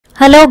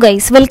Hello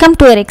guys, welcome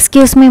to our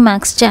Excuse Me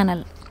Max channel.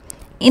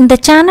 இந்த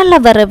சேனல்ல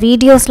வர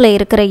வீடியோஸ்ல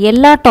இருக்கிற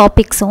எல்லா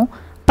டாபிக்ஸும்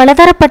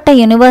பலதரப்பட்ட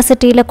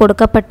யுனிவர்சிட்டியில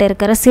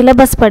கொடுக்கப்பட்டிருக்கிற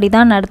சிலபஸ் படி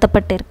தான்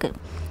நடத்தப்பட்டிருக்கு.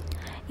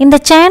 இந்த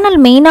சேனல்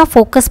மெயினா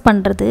ஃபோக்கஸ்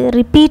பண்றது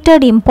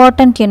repeated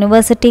important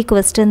university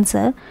questions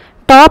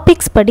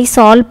topics படி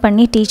சால்வ்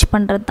பண்ணி டீச்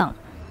பண்றது தான்.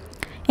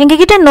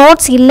 எங்ககிட்ட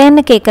நோட்ஸ்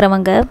இல்லைன்னு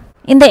கேக்குறவங்க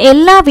இந்த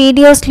எல்லா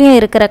வீடியோஸ்லயும்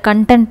இருக்கிற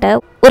கண்டென்ட்டை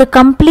ஒரு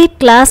கம்ப்ளீட்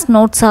கிளாஸ்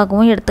நோட்ஸ்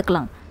ஆகவும்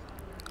எடுத்துக்கலாம்.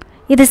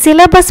 இது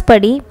சிலபஸ்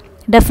படி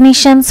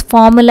definitions,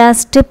 formulas,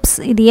 tips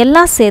இது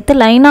எல்லாம் சேர்த்து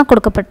லைனா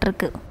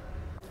கொடுக்கப்பட்டிருக்கு.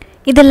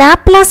 இது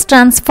Laplace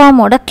Transform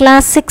ஓட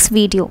class 6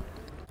 வீடியோ.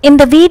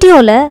 இந்த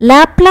வீடியோல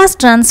Laplace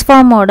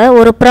Transform ஓட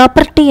ஒரு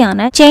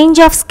ப்ராப்பர்ட்டியான change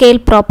of scale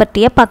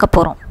ப்ராப்பர்ட்டியை பார்க்க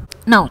போறோம்.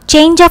 Now,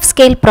 change of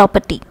scale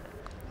property.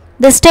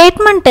 The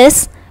statement is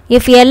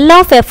if L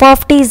of f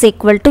of t is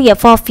equal to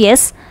f of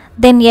s,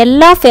 then L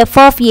of f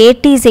of a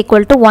t is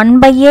equal to 1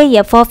 by a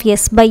f of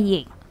s by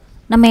a.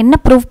 நம்ம என்ன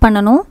prove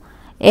பண்ணணும்?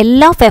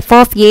 L of f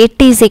of a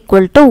t is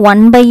equal to 1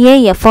 by a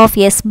f of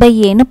s by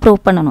a னு prove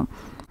பண்ணணும்.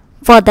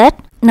 For that,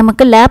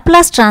 நமக்கு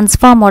Laplace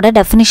Transform ஓட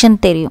definition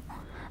தெரியும்.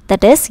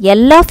 That is,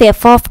 L of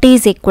f of t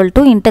is equal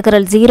to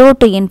integral 0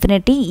 to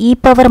infinity e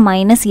power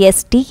minus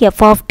st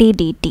f of t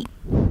dt.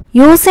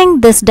 Using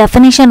this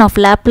definition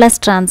of Laplace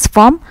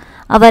Transform,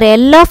 our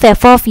L of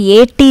f of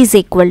a t is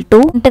equal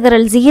to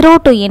integral 0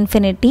 to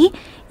infinity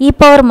e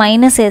power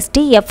minus st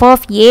f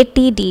of a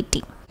t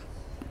dt.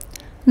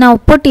 Now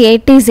put a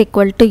t is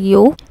equal to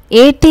u.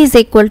 a t is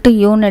equal to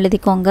u னு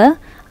எழுதிக்கோங்க.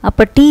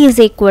 அப்ப t is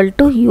equal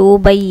to u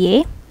by a.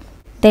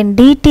 Then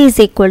dt is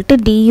equal to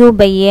du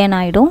by a னு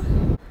ஆயிடும்.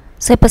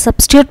 So இப்ப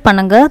substitute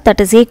பண்ணுங்க.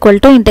 That is equal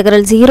to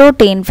integral 0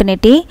 to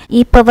infinity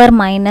e power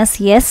minus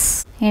s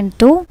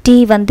into t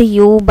வந்து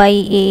u by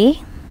a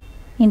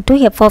into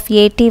f of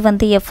a t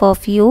வந்து f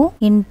of u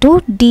into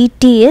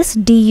dt is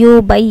du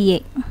by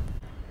a.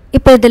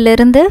 இப்ப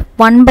இதிலிருந்து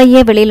 1 by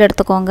a வெளியில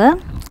எடுத்துக்கோங்க.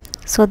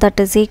 So that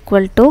is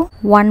equal to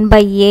 1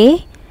 by a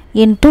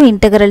into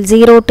integral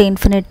 0 to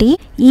infinity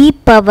e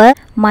power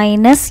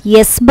minus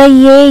s by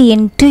a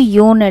into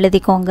u னு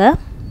எழுதிக்கோங்க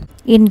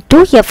into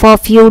f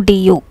of u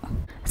du.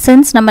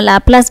 Since நம்ம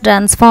Laplace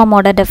Transform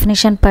ஓட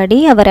definition படி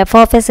our f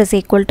of s is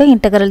equal to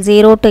integral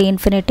 0 to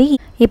infinity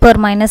e power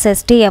minus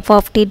st f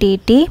of t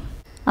dt.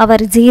 Our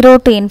 0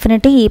 to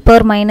infinity e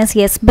power minus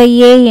s by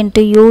a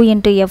into u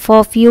into f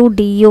of u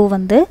du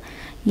வந்து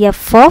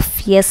f of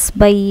s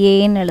by a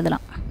னு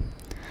எழுதலாம்.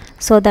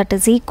 So that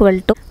is equal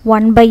to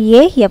 1 by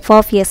a f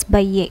of s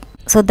by a.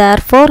 So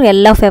therefore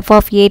L of f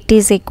of a t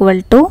is equal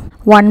to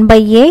 1 by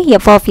a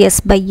f of s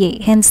by a.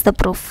 Hence the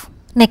proof.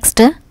 Next,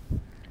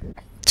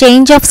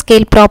 change of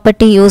scale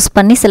property use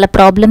பண்ணி சில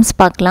problems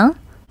பார்க்கலாம்.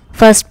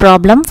 First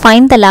problem,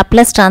 find the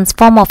Laplace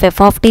transform of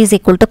f of t is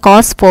equal to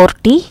cos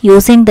 4t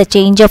using the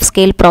change of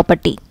scale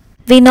property.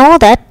 We know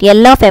that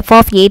L of f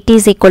of a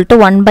t is equal to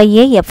 1 by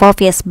a f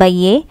of s by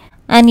a.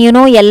 And you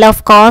know L of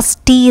cos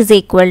t is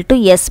equal to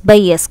s by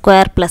s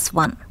square plus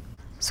 1.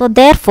 So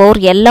therefore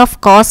L of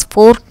cos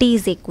 4t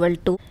is equal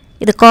to,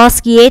 இது cos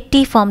at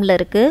formula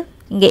இருக்கு,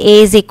 இங்க a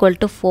is equal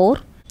to 4,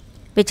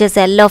 which is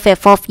L of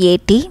f of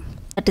at,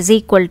 that is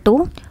equal to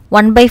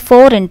 1 by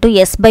 4 into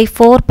s by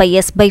 4 by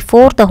s by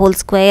 4 the whole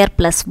square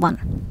plus 1.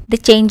 The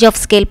change of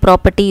scale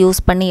property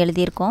use பண்ணி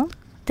எழுதியிருக்கோம்.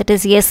 That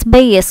is s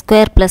by s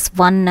square plus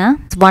 1,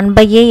 1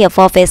 by a f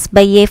of s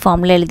by a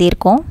formula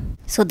எழுதியிருக்கோம்.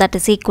 So that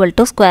is equal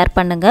to square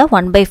பண்ணுங்க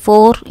 1 by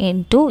 4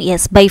 into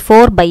s by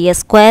 4 by s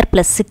square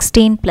plus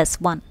 16 plus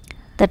 1.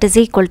 That is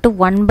equal to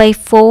 1 by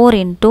 4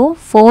 into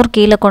 4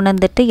 கீழ கொண்டு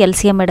வந்துட்டு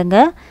LCM எடுங்க.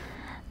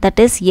 That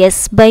is s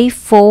by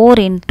 4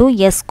 into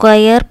s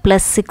square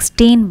plus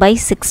 16 by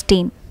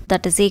 16.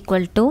 That is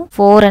equal to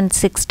 4 and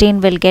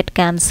 16 will get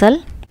cancel.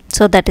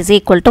 So that is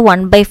equal to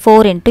 1 by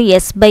 4 into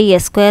s by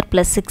s square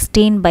plus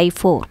 16 by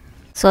 4.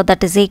 So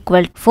that is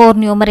equal to 4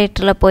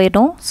 numeratorல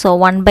போயிடும். So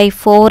 1 by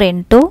 4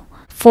 into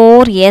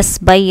 4s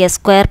by s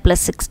square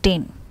plus 16.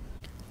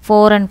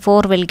 4 and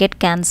 4 will get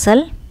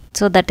cancelled.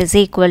 So that is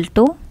equal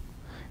to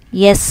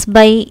s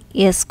by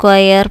s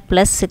square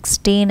plus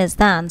 16 is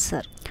the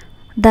answer.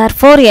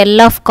 Therefore L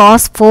of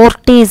cos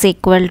 4t is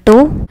equal to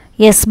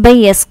s by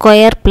s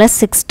square plus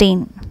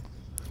 16.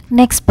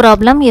 Next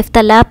problem, if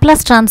the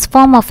Laplace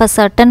transform of a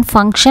certain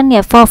function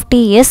f of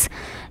t is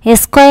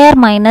s square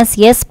minus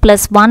s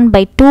plus 1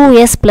 by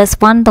 2s plus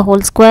 1 the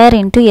whole square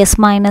into s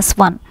minus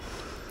 1.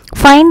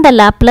 Find the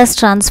Laplace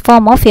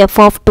transform of f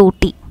of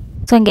 2t.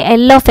 So இங்க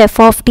L of f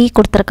of t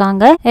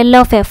கொடுத்திருக்காங்க. L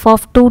of f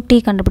of 2t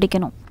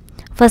கண்டுபிடிக்கணும்.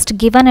 First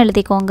given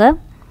எழுதிக்கோங்க.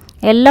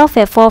 L of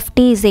f of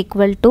t is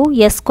equal to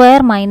s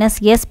square minus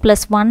s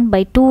plus 1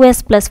 by 2s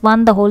plus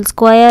 1 the whole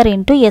square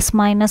into s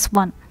minus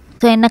 1.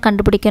 So என்ன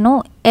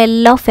கண்டுபிடிக்கணும்?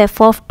 L of f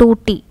of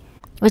 2t,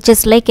 which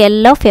is like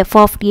L of f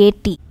of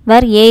at,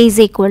 where a is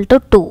equal to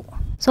 2.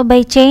 So by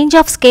change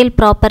of scale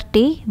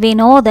property, we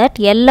know that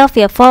L of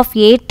f of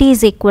at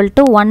is equal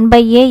to 1 by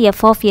a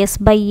f of s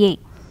by a.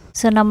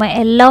 So நம்ம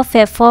L of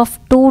f of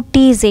 2t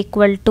is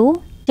equal to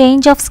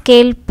change of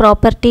scale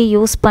property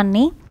use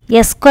பண்ணி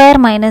s square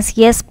minus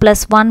s plus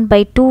 1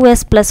 by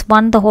 2s plus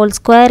 1 the whole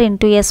square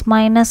into s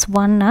minus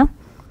 1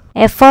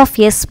 f of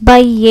s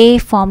by a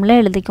ஃபார்மில்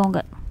எழுதிக்கோங்க.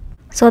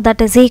 So that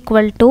is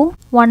equal to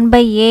 1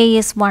 by a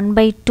is 1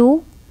 by 2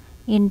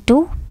 into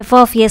f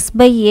of s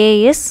by a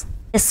is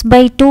s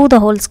by 2 the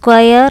whole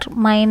square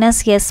minus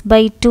s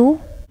by 2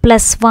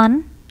 plus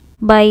 1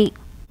 by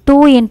 2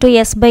 into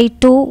s by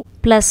 2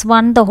 plus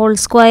 1 the whole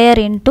square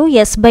into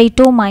s by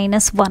 2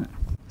 minus 1.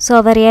 So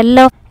our L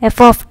of f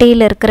of t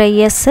ல இருக்கிற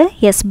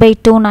s by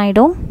 2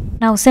 நாயிடும்.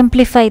 Now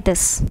simplify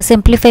this.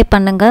 Simplify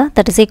பண்ணுங்க.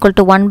 That is equal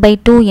to 1 by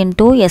 2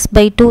 into s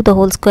by 2 the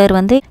whole square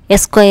வந்து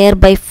s square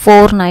by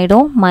 4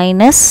 நாயிடும்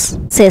minus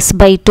s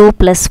by 2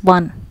 plus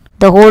 1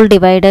 the whole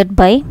divided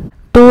by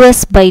 2s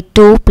by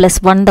 2 plus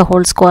 1 the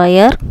whole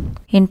square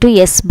into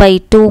s by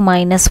 2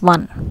 minus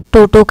 1.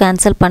 2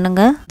 cancel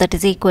பண்ணுங்க. That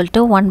is equal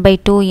to 1 by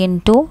 2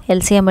 into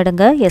LCM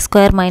எடுங்க s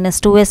square minus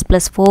 2s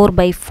plus 4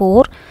 by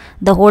 4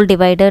 the whole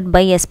divided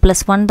by s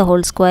plus 1 the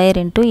whole square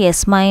into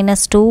s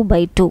minus 2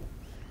 by 2.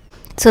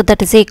 So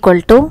that is equal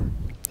to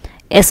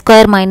s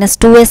square minus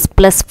 2s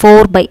plus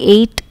 4 by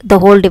 8 the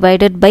whole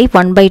divided by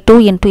 1 by 2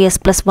 into s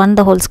plus 1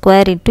 the whole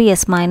square into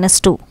s minus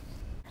 2.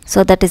 So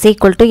that is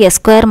equal to s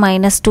square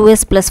minus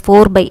 2s plus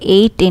 4 by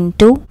 8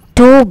 into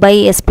 2 by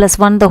s plus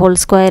 1 the whole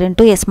square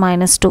into s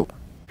minus 2.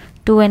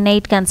 2 and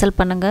 8 cancel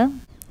பண்ணுங்க.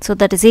 So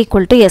that is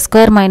equal to s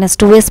square minus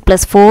 2s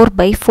plus 4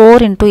 by 4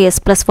 into s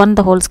plus 1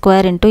 the whole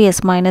square into s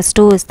minus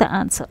 2 is the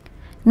answer.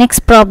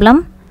 Next problem.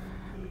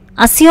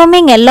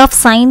 Assuming L of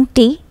sin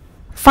t,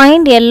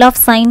 find L of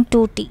sin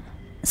 2t.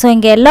 So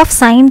இங்க L of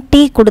sin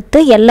t கொடுத்து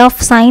L of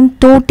sin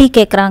 2t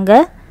கேட்குறாங்க.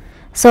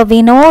 So we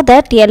know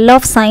that L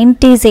of sin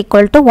t is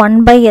equal to 1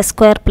 by s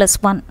square plus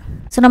 1.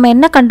 So நம்ம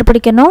என்ன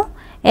கண்டுபிடிக்கணும்?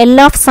 L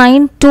of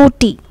sin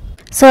 2t.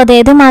 So அது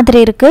எது மாதிரி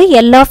இருக்கு?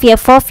 L of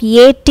f of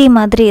at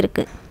மாதிரி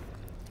இருக்கு.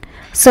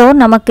 So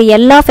நமக்கு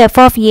L of f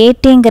of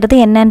at ங்கிறது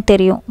என்னன்னு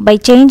தெரியும். By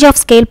change of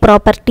scale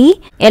property,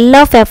 L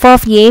of f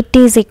of at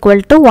is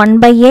equal to 1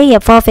 by a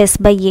f of s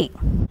by a.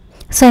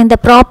 So இந்த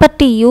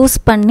property use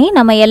பண்ணி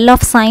நம்ம L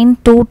of sin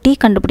 2t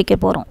கண்டுபிடிக்க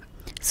போகிறோம்.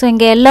 So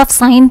இங்கே L of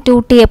sin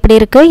 2t எப்படி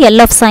இருக்குது? L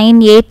of sin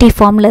at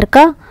ஃபார்மில்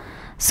இருக்கா?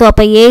 ஸோ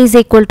அப்போ a is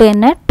equal to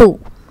என்ன? 2.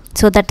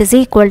 So that is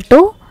equal to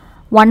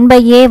 1 by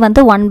a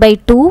வந்து 1 by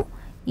 2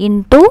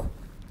 into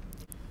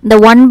இந்த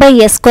 1 by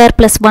s square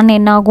plus 1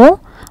 என்னாகும்?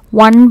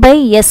 1 by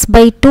s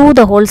by 2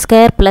 the whole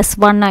square plus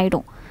 1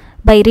 ஆயிடும்.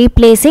 By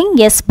replacing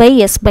s by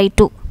s by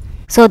 2.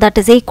 So that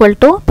is equal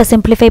to இப்போ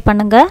simplify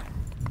பண்ணுங்க.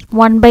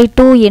 1 by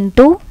 2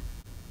 into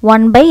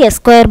 1 by s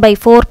square by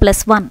 4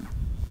 plus 1.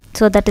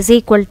 So that is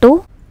equal to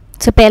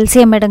so இப்போ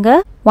LCM எடுங்க.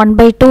 1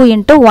 by 2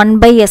 into 1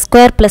 by s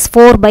square plus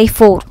 4 by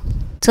 4.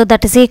 So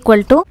that is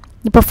equal to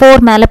இப்போ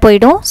 4 மேலே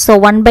போயிடும். So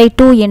 1 by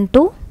 2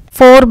 into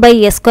 4 by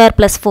s square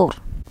plus 4.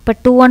 இப்போ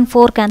 2 and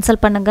 4 cancel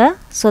பண்ணுங்க.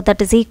 So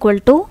that is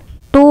equal to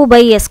 2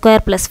 by s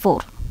square plus 4.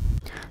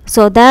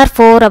 So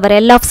therefore our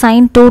L of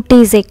sin 2t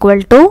is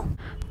equal to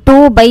 2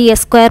 by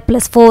s square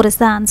plus 4 is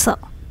the answer.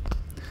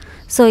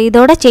 So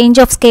இதோட change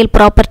of scale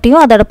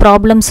ப்ராப்பர்ட்டியும் அதோட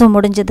ப்ராப்ளம்ஸும்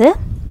முடிஞ்சுது.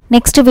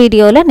 Next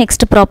வீடியோவில்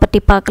next property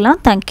பார்க்கலாம்.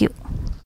 Thank you.